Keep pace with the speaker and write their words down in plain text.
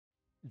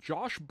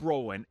Josh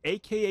Brolin,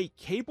 aka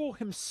Cable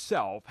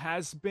himself,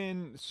 has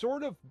been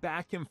sort of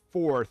back and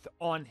forth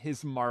on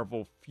his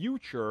Marvel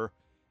future,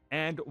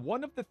 and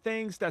one of the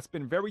things that's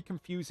been very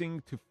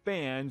confusing to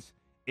fans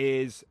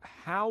is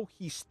how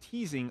he's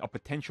teasing a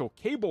potential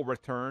Cable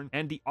return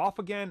and the off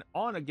again,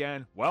 on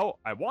again, well,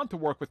 I want to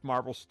work with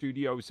Marvel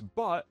Studios,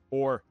 but,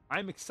 or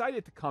I'm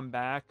excited to come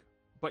back,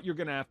 but you're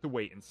gonna have to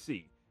wait and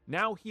see.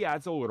 Now he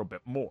adds a little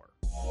bit more.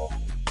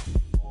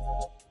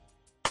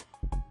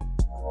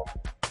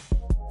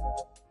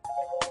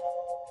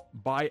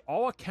 By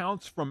all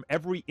accounts, from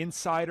every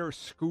insider,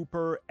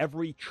 scooper,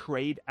 every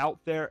trade out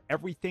there,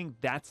 everything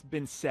that's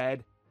been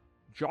said,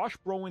 Josh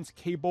Brolin's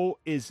Cable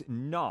is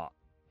not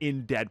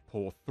in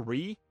Deadpool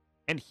 3,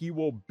 and he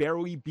will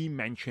barely be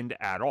mentioned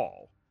at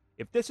all.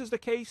 If this is the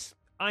case,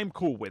 I'm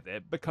cool with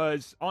it,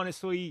 because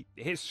honestly,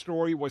 his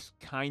story was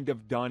kind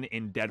of done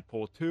in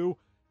Deadpool 2,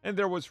 and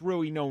there was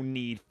really no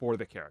need for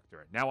the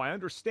character. Now, I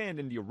understand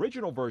in the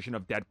original version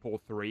of Deadpool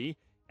 3,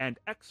 and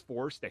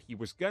X-Force that he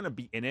was gonna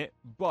be in it,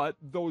 but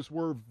those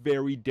were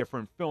very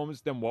different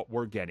films than what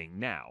we're getting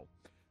now.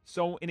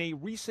 So in a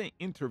recent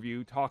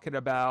interview talking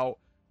about,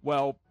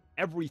 well,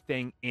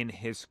 everything in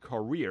his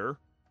career,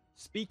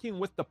 speaking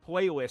with the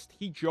playlist,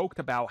 he joked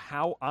about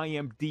how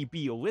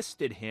IMDb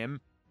listed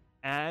him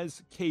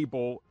as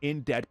Cable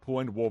in Deadpool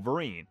and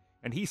Wolverine.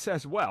 And he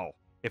says, well,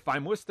 if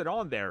I'm listed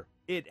on there,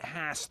 it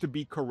has to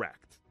be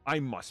correct. I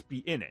must be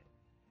in it.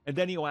 And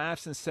then he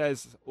laughs and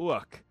says,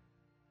 look,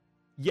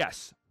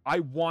 yes, I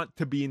want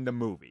to be in the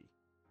movie.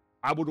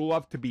 I would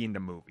love to be in the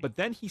movie. But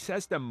then he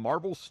says that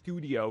Marvel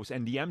Studios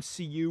and the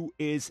MCU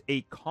is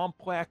a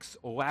complex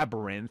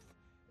labyrinth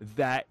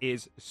that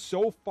is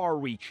so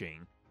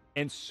far-reaching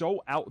and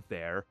so out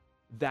there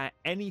that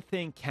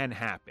anything can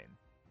happen.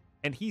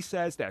 And he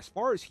says that as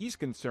far as he's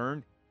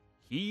concerned,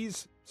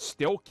 he's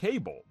still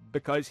Cable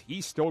because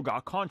he's still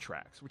got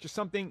contracts, which is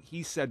something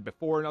he said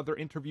before in other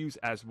interviews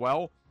as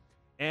well.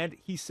 And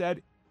he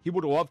said he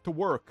would love to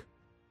work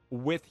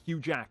with Hugh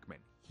Jackman.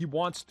 He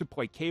wants to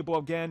play Cable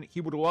again. He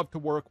would love to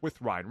work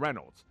with Ryan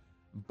Reynolds.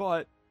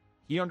 But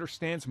he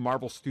understands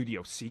Marvel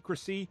Studios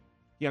secrecy.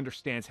 He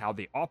understands how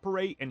they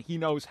operate, and he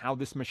knows how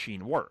this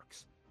machine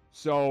works.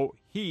 So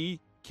he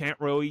can't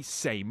really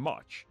say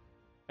much.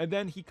 And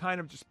then he kind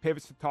of just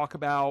pivots to talk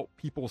about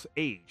people's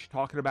age,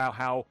 talking about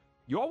how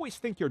you always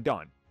think you're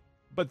done,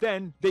 but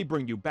then they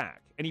bring you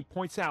back. And he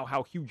points out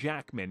how Hugh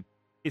Jackman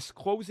is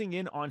closing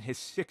in on his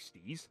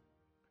 60s,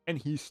 and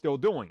he's still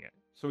doing it.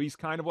 So he's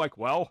kind of like,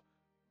 well,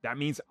 that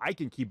means I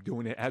can keep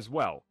doing it as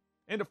well.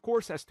 And of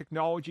course, as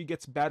technology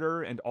gets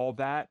better and all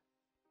that,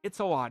 it's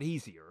a lot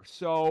easier.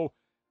 So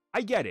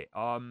I get it.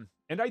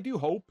 And I do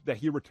hope that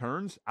he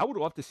returns. I would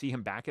love to see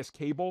him back as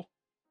Cable.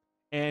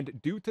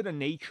 And due to the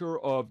nature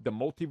of the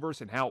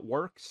multiverse and how it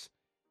works,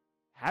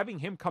 having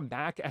him come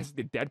back as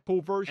the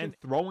Deadpool version and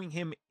throwing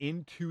him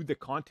into the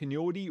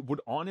continuity would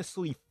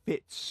honestly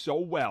fit so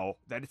well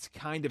that it's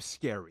kind of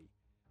scary.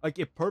 Like,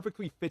 it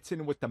perfectly fits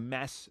in with the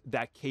mess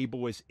that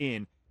Cable is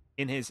in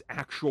his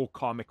actual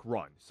comic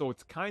run. So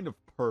it's kind of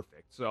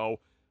perfect.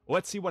 So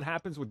let's see what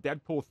happens with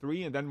Deadpool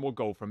 3, and then we'll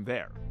go from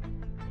there.